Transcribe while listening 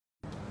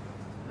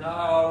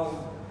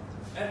Now,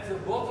 at the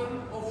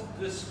bottom of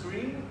the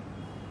screen,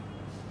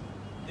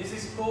 this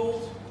is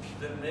called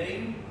the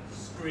main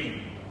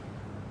screen.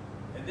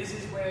 And this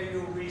is where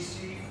you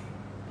receive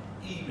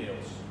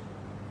emails.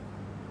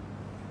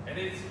 And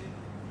it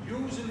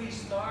usually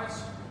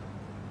starts,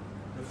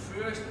 the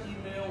first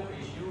email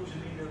is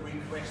usually the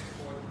request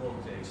for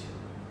quotation.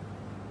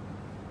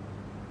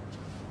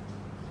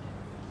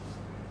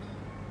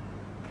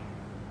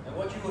 And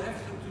what you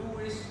have to do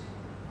is,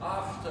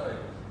 after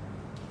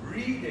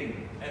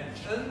reading and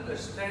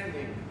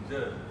understanding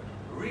the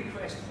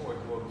request for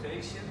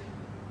quotation,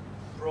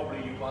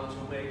 probably you want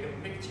to make a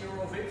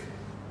picture of it,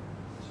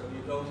 so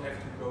you don't have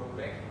to go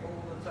back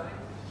all the time.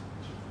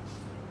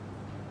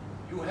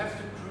 You have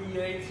to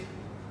create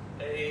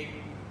a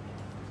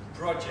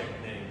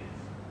project name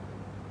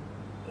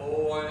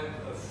or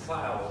a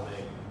file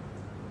name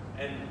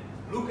and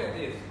look at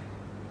it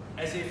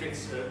as if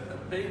it's a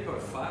paper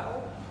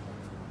file.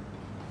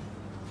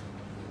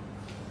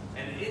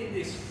 And in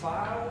this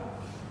file,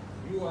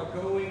 you are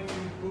going to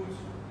put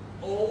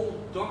all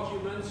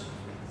documents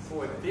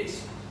for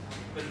this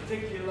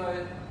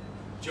particular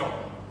job.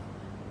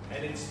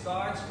 And it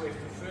starts with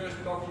the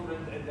first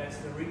document, and that's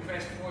the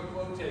request for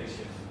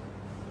quotation.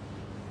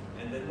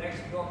 And the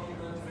next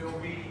document will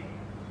be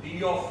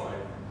the offer,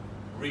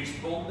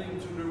 responding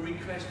to the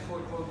request for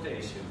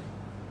quotation.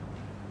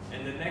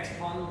 And the next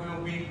one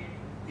will be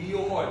the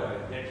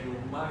order that you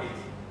might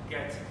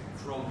get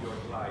from your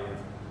client.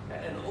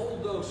 And all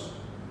those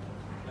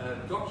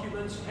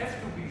documents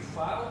have to be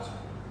filed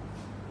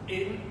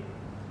in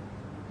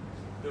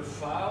the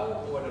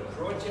file or the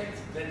project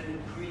that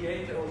you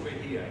create over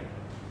here.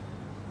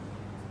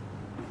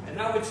 And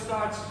now it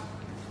starts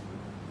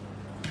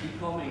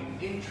becoming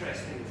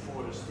interesting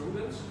for the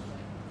students,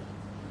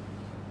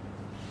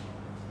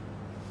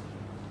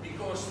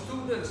 because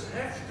students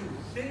have to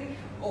think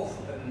of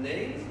a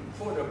name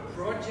for the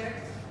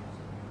project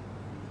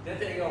that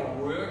they are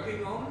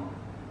working on.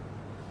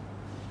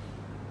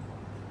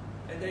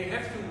 And they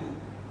have to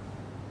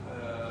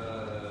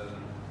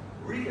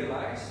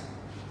realize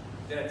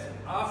that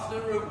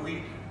after a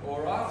week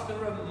or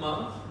after a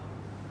month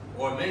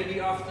or maybe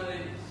after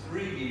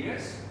 3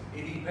 years,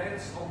 it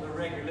depends on the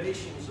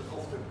regulations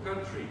of the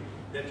country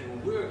that you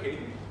work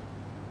in,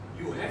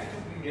 you have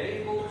to be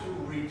able to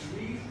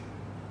retrieve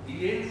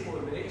the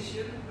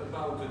information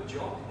about the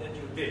job that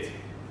you did.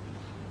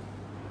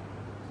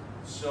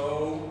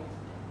 So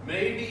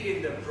maybe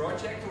in the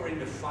project or in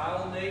the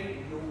file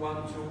name you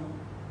want to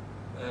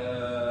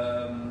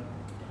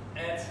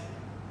add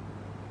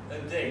a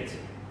date,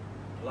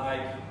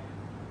 like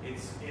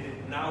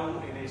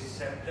now it is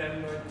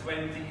September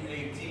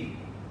 2018.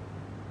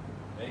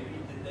 Maybe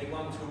they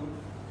want to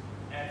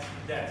add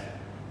that.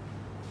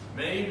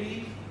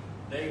 Maybe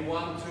they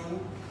want to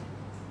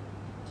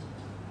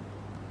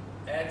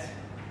add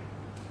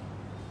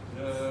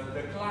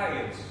the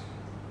client's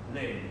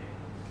name.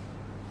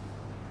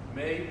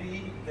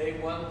 Maybe they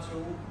want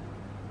to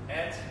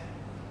add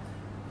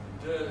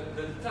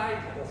the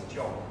type of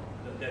job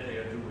that they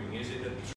are doing.